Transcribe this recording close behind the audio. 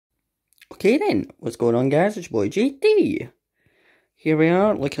Okay then, what's going on guys, it's your boy JD. Here we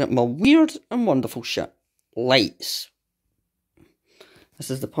are, looking at my weird and wonderful shit. Lights. This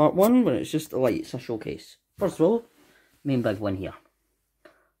is the part one, where it's just the lights I showcase. First of all, main big one here.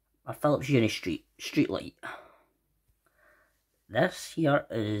 A Philips UniStreet street light. This here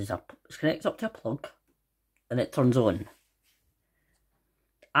is it's connected up to a plug, and it turns on.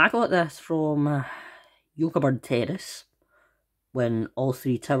 I got this from Yoker Terrace, when all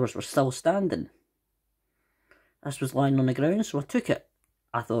three towers were still standing. This was lying on the ground, so I took it.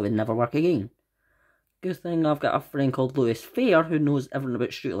 I thought it would never work again. Good thing I've got a friend called Lewis Fair who knows everything about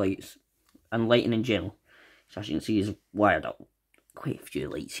streetlights and lighting in general. So as you can see, he's wired up quite a few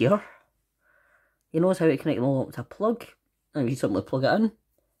lights here. He knows how to connect them all up to a plug, and if you simply plug it in,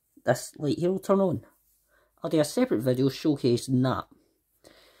 this light here will turn on. I'll do a separate video showcasing that.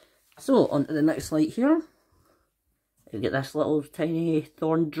 So, on to the next light here. You get this little tiny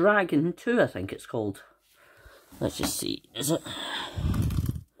Thorn Dragon 2, I think it's called. Let's just see, is it?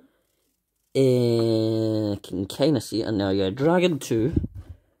 Can kind of see it now, yeah. Dragon 2.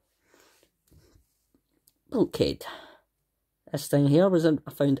 Bulkhead. This thing here was I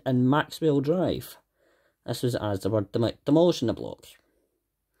found in Maxwell Drive. This was as they were demolishing the block.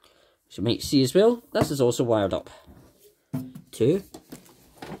 As you might see as well, this is also wired up to,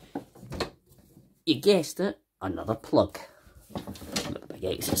 you guessed it, another plug. Got the big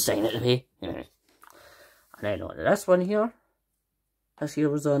exit sign out of the way. And then on to this one here. This here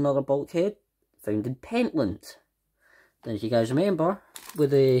was another bulkhead found in Pentland. Then if you guys remember,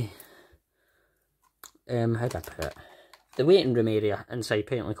 with the how do I put it? The waiting room area inside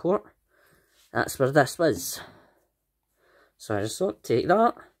Pentland Court. That's where this was. So I just thought, take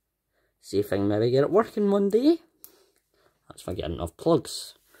that. See if I can maybe get it working one day. That's if I get enough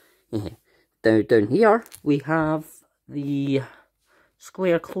plugs. Down here, we have the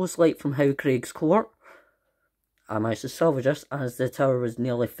square close light from How Craig's Court. I managed to salvage this as the tower was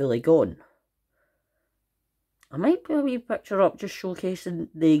nearly fully gone. I might put a wee picture up just showcasing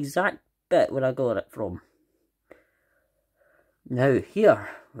the exact bit where I got it from. Now here,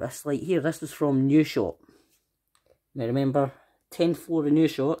 this light here, this was from New Shop. Now remember, 10th floor of New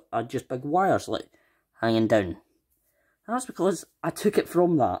Shop are just big wires like hanging down. And that's because I took it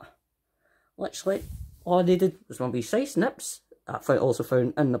from that. Literally, all I needed was one of these side snips that I also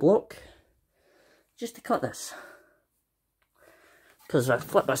found in the block, just to cut this. Because I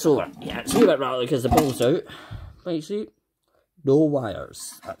flip this over, yeah, it's a wee bit rattly because the ball's out. But you see, no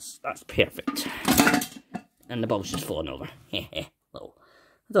wires. That's perfect. And the ball's just falling over. Well,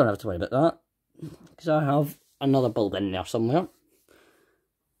 I don't have to worry about that, because I have another bulb in there somewhere.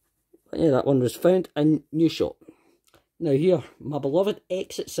 But yeah, that one was found in New Shop. Now here, my beloved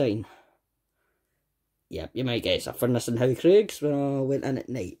exit sign. Yeah, you might guess, I found this in How Craig's when I went in at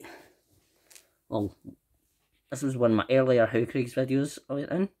night. Well, this was one of my earlier How Craig's videos I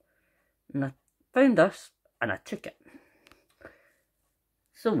went in. And I found this, and I took it.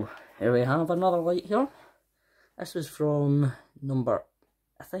 So, here we have another light here. This was from number,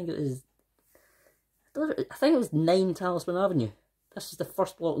 I think it was 9 Talisman Avenue. This is the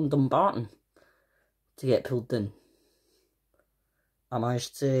first block in Dumbarton to get pulled down. I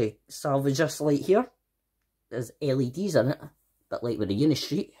managed to salvage this light here. There's LEDs in it, a bit like with the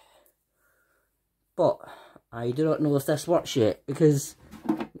UniStreet. But I do not know if this works yet, because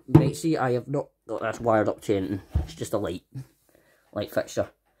you might see I have not got this wired up to anything. It's just a light fixture.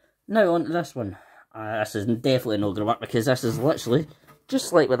 Now on to this one. This is definitely not going to work, because this is literally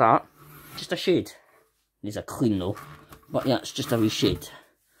just like with that, just a shade. Needs a clean though, but yeah, it's just a wee shade.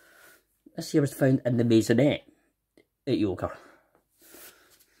 This here was found in the maisonette at Yoker.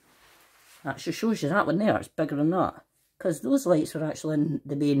 That just shows you that one there, it's bigger than that. Because those lights were actually in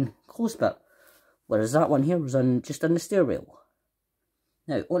the main close bit, whereas that one here was just in the stairwell.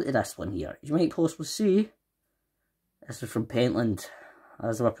 Now, on to this one here. You might possibly see, this was from Pentland,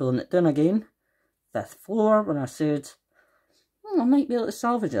 as they were pulling it down again. 5th floor, when I said, I might be able to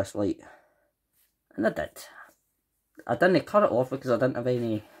salvage this light. And I did. I didn't cut it off because I didn't have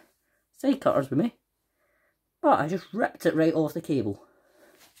any side cutters with me. But I just ripped it right off the cable.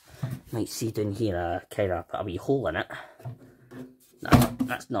 Might see down here, I kind of put a wee hole in it. No,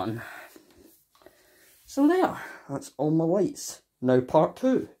 that's none. So there, that's all my lights. Now part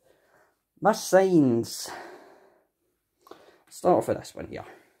 2. My signs. Start off with this one here.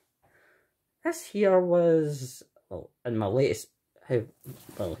 This here was, well, in my latest,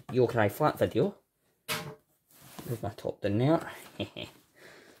 Yoker flat video. Move my top down there.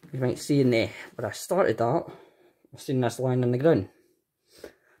 You might see in there where I started that, I've seen this lying on the ground.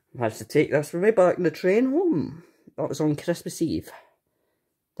 I had to take this with me back in the train home. That was on Christmas Eve.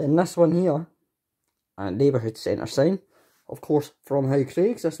 Then this one here, a neighbourhood centre sign. Of course, from How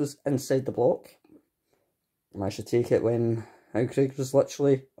Craig's. This was inside the block. I managed to take it when How Craig's was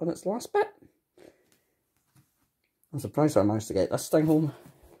literally on its last bit. I'm surprised that I managed to get this thing home.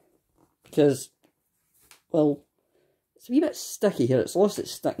 Because, well, it's a wee bit sticky here. It's lost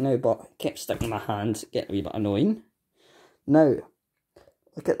its stick now, but it kept sticking in my hand, getting a wee bit annoying. Now,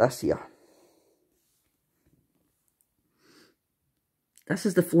 look at this here. This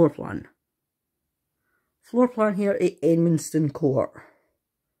is the floor plan. Floor plan here at Edmonstone Court.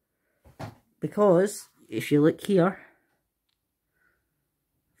 Because, if you look here,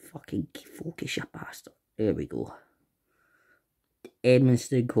 fucking focus, you bastard. There we go.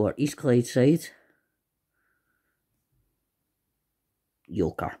 Edmonstone Court, East Clydeside.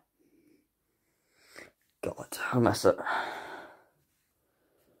 Yoker. God, I miss it.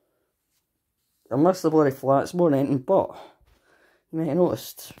 I miss the bloody flats more than anything, but you might have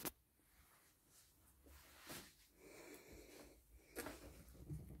noticed.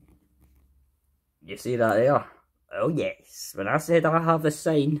 You see that there? Oh yes, when I said I have a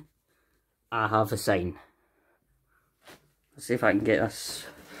sign, I have a sign. Let's see if I can get this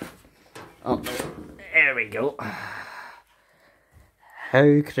up. There we go.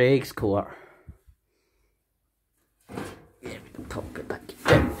 How Craig's Court. There we go, pop it back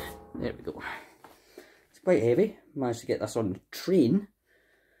down. There we go. It's quite heavy. Managed to get this on the train.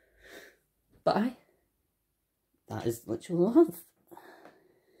 But aye, that is literally love.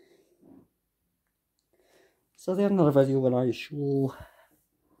 So there's another video where I show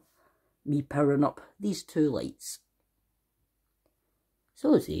me powering up these two lights.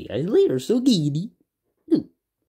 So I'll see you guys later, so giggity.